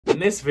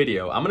this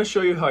video, I'm going to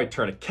show you how I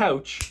turn a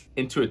couch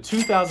into a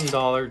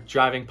 $2,000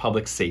 driving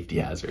public safety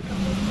hazard.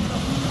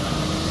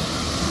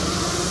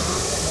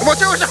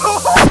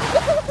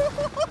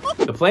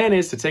 The plan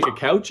is to take a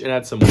couch and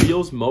add some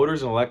wheels,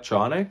 motors, and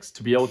electronics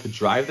to be able to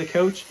drive the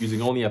couch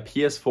using only a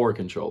PS4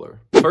 controller.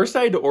 First,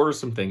 I had to order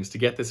some things to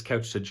get this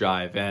couch to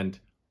drive, and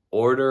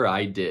order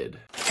I did.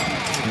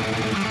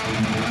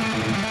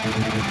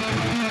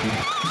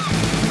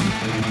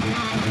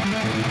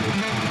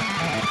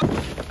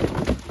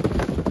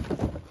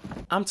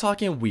 I'm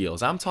talking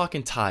wheels, I'm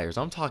talking tires,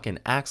 I'm talking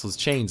axles,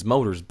 chains,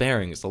 motors,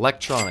 bearings,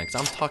 electronics,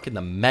 I'm talking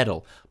the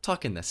metal, I'm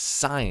talking the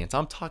science,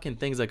 I'm talking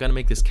things that are gonna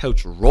make this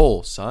couch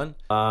roll, son.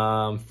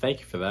 Thank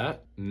you for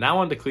that. Now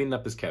on to cleaning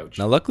up this couch.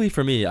 Now luckily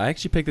for me, I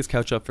actually picked this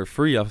couch up for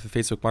free off the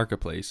Facebook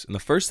Marketplace, and the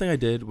first thing I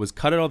did was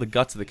cut out all the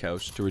guts of the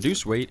couch to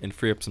reduce weight and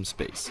free up some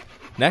space.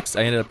 Next,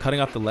 I ended up cutting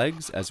off the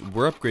legs as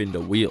we're upgrading to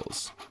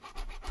wheels.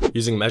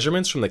 Using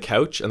measurements from the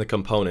couch and the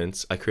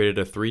components, I created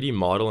a 3D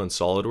model in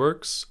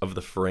SolidWorks of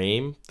the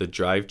frame, the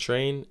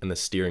drivetrain, and the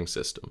steering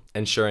system,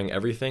 ensuring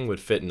everything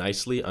would fit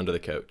nicely under the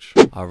couch.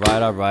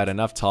 Alright,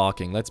 enough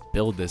talking, let's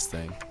build this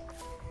thing.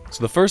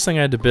 So the first thing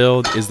I had to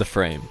build is the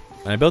frame.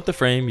 And I built the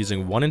frame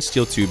using 1-inch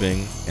steel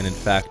tubing, and in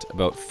fact,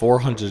 about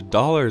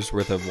 $400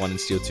 worth of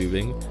 1-inch steel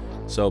tubing.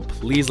 So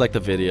please like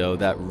the video,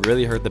 that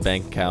really hurt the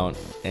bank account,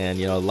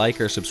 and like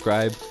or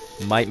subscribe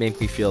might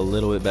make me feel a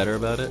little bit better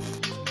about it.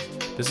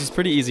 This is a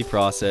pretty easy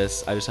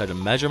process. I just had to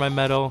measure my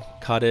metal,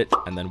 cut it,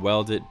 and then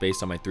weld it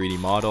based on my 3D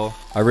model.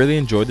 I really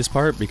enjoyed this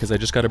part because I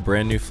just got a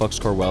brand new flux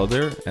core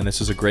welder, and this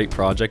was a great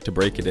project to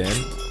break it in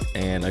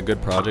and a good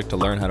project to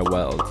learn how to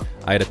weld.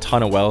 I had a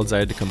ton of welds I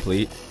had to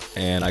complete,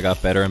 and I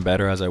got better and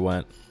better as I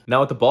went. Now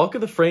with the bulk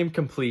of the frame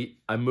complete,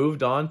 I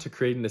moved on to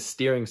creating the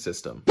steering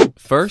system.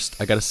 First,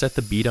 I gotta set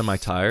the bead on my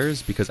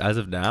tires because as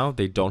of now,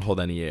 they don't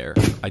hold any air.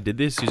 I did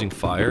this using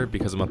fire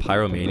because I'm a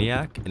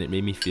pyromaniac and it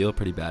made me feel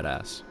pretty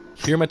badass.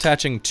 Here I'm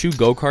attaching 2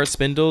 go-kart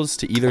spindles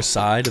to either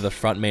side of the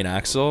front main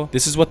axle.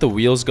 This is what the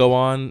wheels go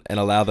on and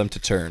allow them to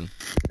turn.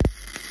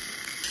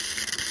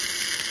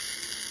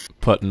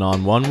 Putting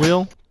on 1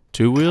 wheel,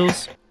 2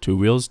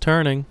 wheels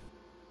turning.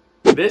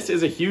 This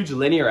is a huge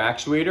linear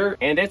actuator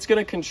and it's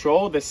going to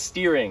control the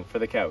steering for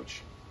the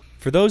couch.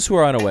 For those who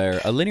are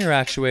unaware, a linear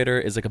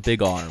actuator is like a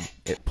big arm.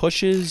 It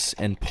pushes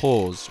and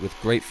pulls with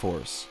great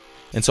force.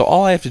 And so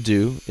all I have to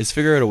do is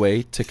figure out a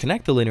way to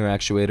connect the linear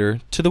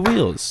actuator to the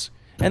wheels.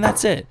 And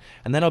that's it.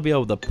 And then I'll be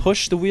able to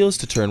push the wheels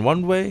to turn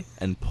one way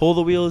and pull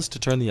the wheels to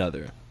turn the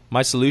other.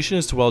 My solution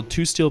is to weld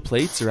 2 steel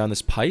plates around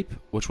this pipe,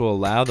 which will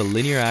allow the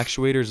linear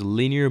actuator's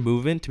linear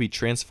movement to be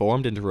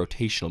transformed into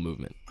rotational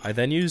movement. I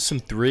then use some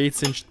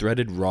 3/8-inch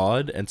threaded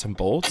rod and some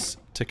bolts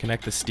to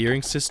connect the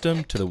steering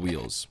system to the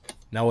wheels.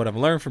 Now what I've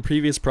learned from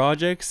previous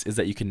projects is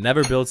that you can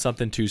never build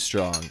something too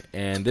strong,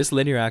 and this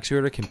linear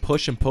actuator can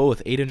push and pull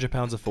with 800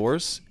 pounds of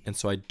force, and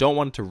so I don't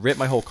want it to rip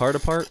my whole cart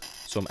apart,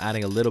 so I'm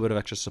adding a little bit of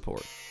extra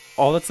support.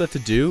 All that's left to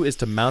do is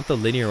to mount the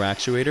linear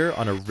actuator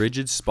on a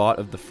rigid spot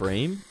of the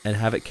frame and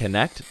have it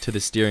connect to the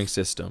steering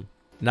system.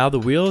 Now the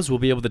wheels will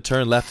be able to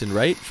turn left and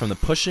right from the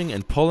pushing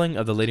and pulling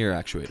of the linear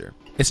actuator.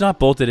 It's not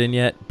bolted in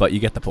yet, but you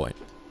get the point.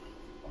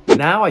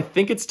 Now I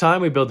think it's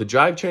time we build the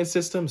drivetrain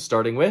system,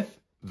 starting with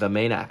the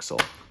main axle.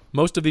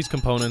 Most of these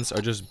components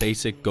are just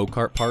basic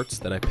go-kart parts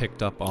that I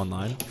picked up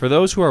online. For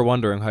those who are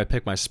wondering how I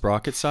picked my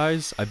sprocket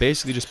size, I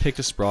basically just picked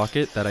a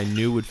sprocket that I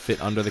knew would fit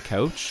under the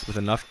couch with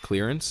enough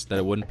clearance that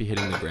it wouldn't be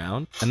hitting the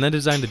ground, and then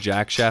designed the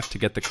jack shaft to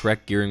get the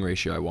correct gearing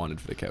ratio I wanted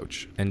for the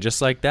couch. And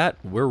just like that,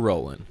 we're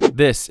rolling.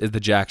 This is the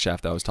jack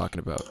shaft I was talking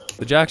about.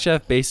 The jack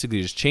shaft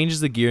basically just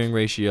changes the gearing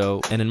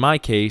ratio, and in my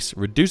case,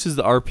 reduces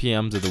the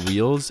RPMs of the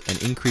wheels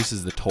and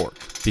increases the torque,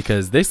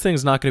 because this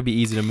thing's not going to be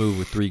easy to move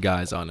with 3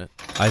 guys on it.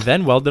 I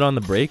then welded on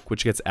the brake,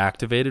 which gets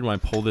activated when I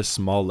pull this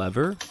small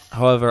lever.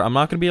 However, I'm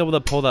not going to be able to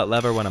pull that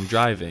lever when I'm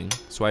driving,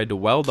 so I had to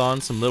weld on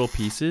some little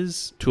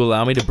pieces to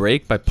allow me to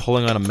brake by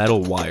pulling on a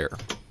metal wire.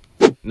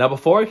 Now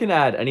before I can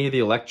add any of the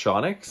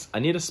electronics, I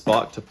need a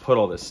spot to put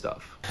all this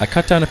stuff. I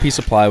cut down a piece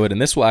of plywood,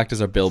 and this will act as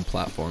our build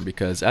platform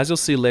because as you'll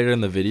see later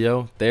in the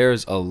video,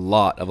 there's a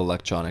lot of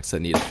electronics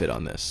that need to fit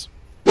on this.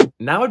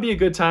 Now would be a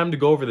good time to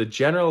go over the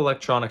general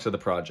electronics of the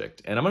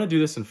project, and I'm going to do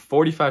this in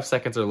 45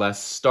 seconds or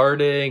less,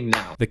 starting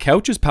now. The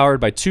couch is powered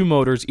by 2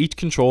 motors, each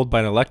controlled by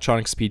an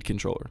electronic speed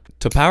controller.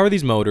 To power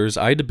these motors,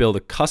 I had to build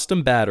a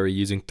custom battery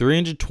using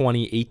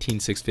 320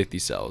 18650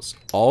 cells,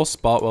 all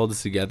spot welded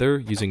together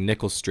using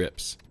nickel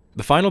strips.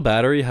 The final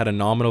battery had a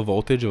nominal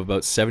voltage of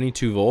about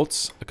 72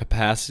 volts, a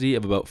capacity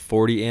of about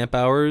 40 amp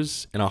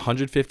hours, and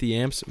 150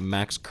 amps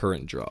max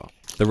current draw.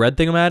 The red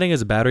thing I'm adding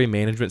is a battery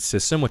management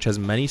system which has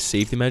many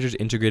safety measures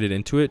integrated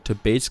into it to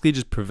basically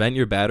just prevent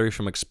your battery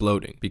from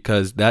exploding,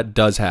 because that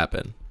does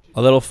happen.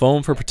 A little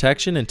foam for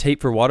protection and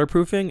tape for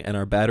waterproofing, and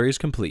our battery is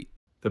complete.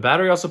 The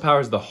battery also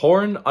powers the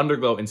horn,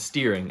 underglow, and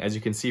steering, as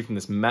you can see from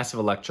this mess of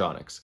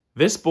electronics.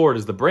 This board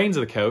is the brains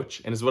of the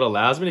couch and is what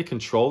allows me to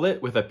control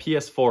it with a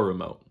PS4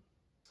 remote.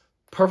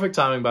 Perfect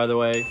timing, by the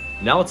way.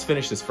 Now let's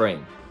finish this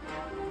frame.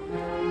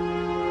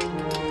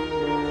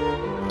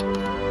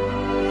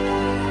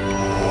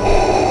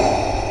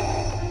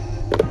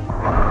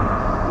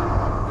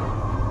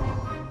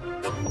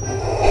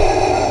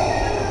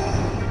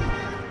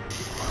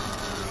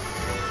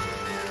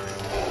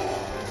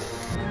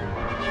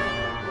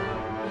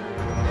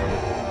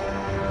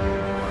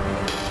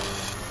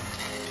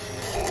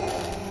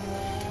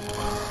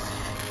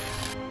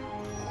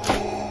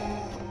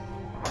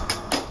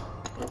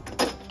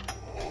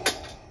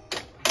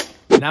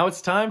 Now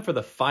it's time for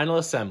the final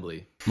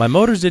assembly. My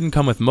motors didn't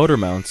come with motor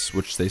mounts,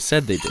 which they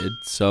said they did,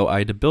 so I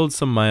had to build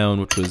some of my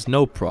own, which was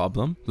no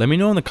problem. Let me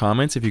know in the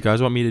comments if you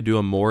guys want me to do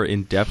a more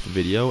in-depth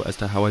video as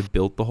to how I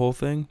built the whole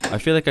thing. I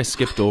feel like I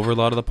skipped over a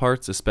lot of the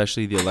parts,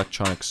 especially the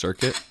electronic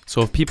circuit.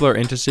 So if people are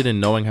interested in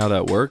knowing how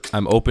that works,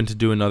 I'm open to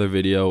do another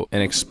video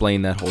and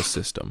explain that whole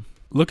system.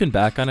 Looking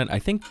back on it, I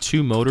think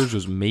 2 motors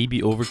was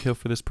maybe overkill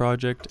for this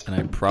project, and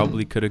I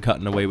probably could have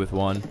gotten away with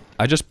 1.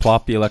 I just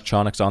plopped the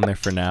electronics on there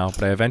for now,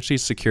 but I eventually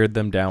secured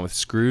them down with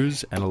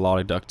screws and a lot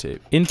of duct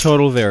tape. In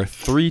total, there are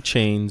 3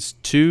 chains,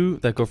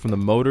 2 that go from the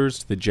motors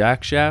to the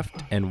jack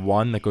shaft, and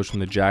 1 that goes from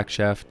the jack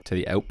shaft to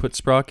the output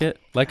sprocket.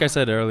 Like I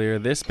said earlier,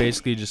 this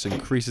basically just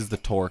increases the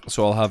torque,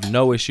 so I'll have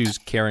no issues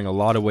carrying a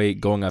lot of weight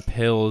going up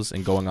hills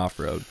and going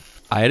off-road.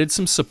 I added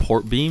some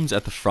support beams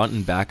at the front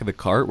and back of the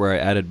cart where I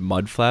added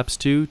mud flaps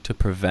to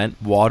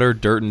prevent water,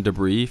 dirt, and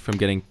debris from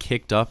getting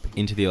kicked up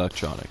into the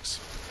electronics.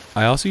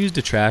 I also used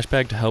a trash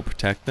bag to help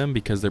protect them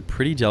because they're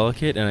pretty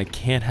delicate and I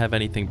can't have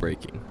anything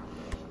breaking.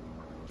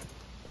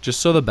 Just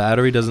so the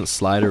battery doesn't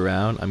slide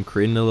around, I'm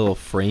creating a little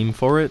frame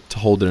for it to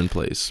hold it in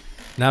place.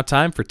 Now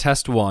time for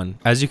test 1.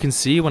 As you can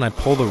see, when I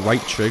pull the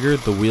right trigger,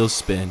 the wheels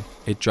spin.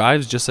 It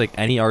drives just like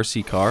any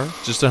RC car,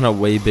 just on a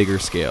way bigger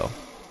scale.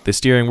 The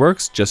steering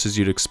works just as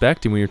you'd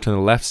expect, and when you turn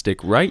the left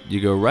stick right,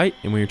 you go right,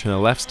 and when you turn the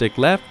left stick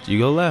left, you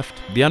go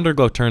left. The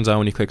underglow turns on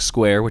when you click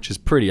square, which is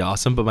pretty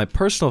awesome, but my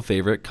personal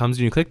favorite comes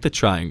when you click the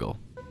triangle.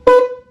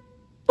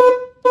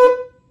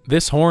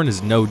 This horn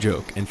is no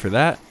joke, and for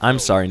that, I'm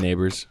sorry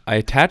neighbors. I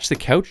attached the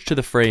couch to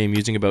the frame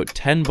using about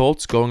 10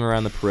 bolts going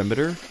around the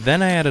perimeter,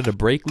 then I added a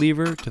brake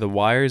lever to the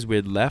wires we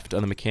had left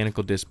on the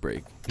mechanical disc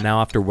brake. Now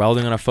after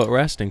welding on a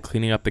footrest and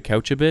cleaning up the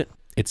couch a bit,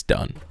 it's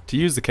done. To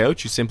use the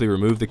couch, you simply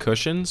remove the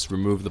cushions,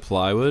 remove the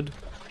plywood,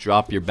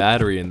 drop your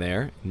battery in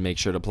there, and make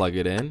sure to plug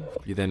it in.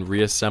 You then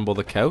reassemble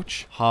the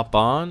couch, hop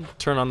on,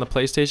 turn on the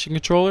PlayStation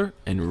controller,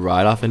 and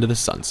ride off into the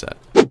sunset.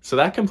 So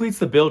that completes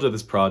the build of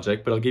this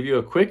project, but I'll give you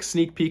a quick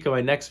sneak peek of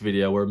my next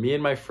video where me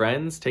and my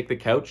friends take the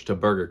couch to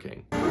Burger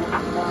King. Can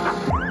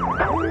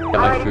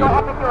I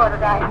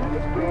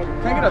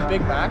get a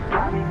Big Mac?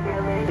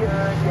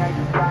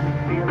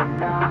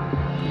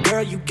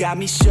 Girl, you got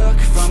me shook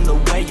from the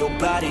way your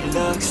body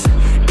looks.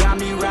 Got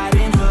me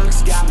riding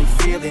hooks, got me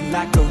feeling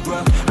like a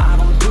rook. I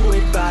don't do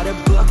it by the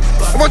book,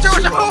 but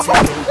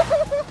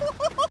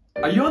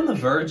Are you on the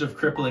verge of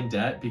crippling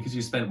debt because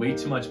you spent way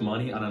too much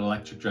money on an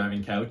electric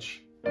driving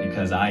couch?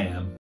 Because I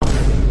am.